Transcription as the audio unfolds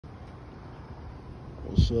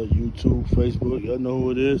What's up, YouTube, Facebook? Y'all know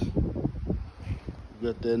who it is.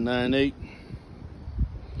 Got that 9.8.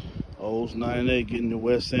 Old 9.8 getting the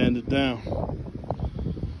wet sanded down.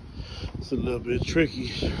 It's a little bit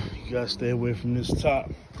tricky. You gotta stay away from this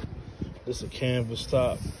top. This a canvas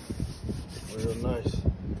top. Real nice.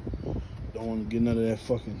 Don't want to get none of that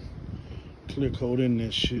fucking clear coat in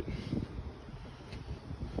that shit.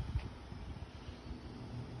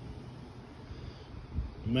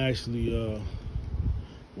 I'm actually,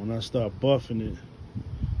 when I start buffing it,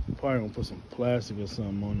 I'm probably gonna put some plastic or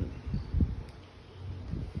something on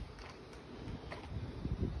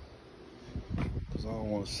it. Cause I don't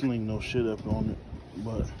want to sling no shit up on it.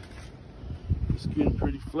 But it's getting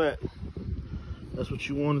pretty flat. That's what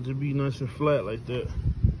you want it to be, nice and flat like that.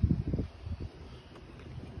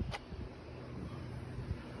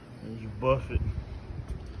 And you buff it,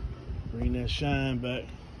 bring that shine back.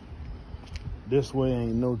 This way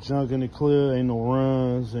ain't no junk in the clear, ain't no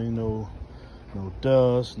runs, ain't no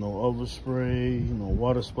dust, no overspray, no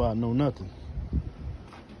water spot, no nothing.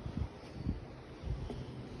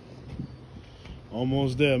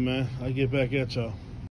 Almost there, man. I'll get back at y'all.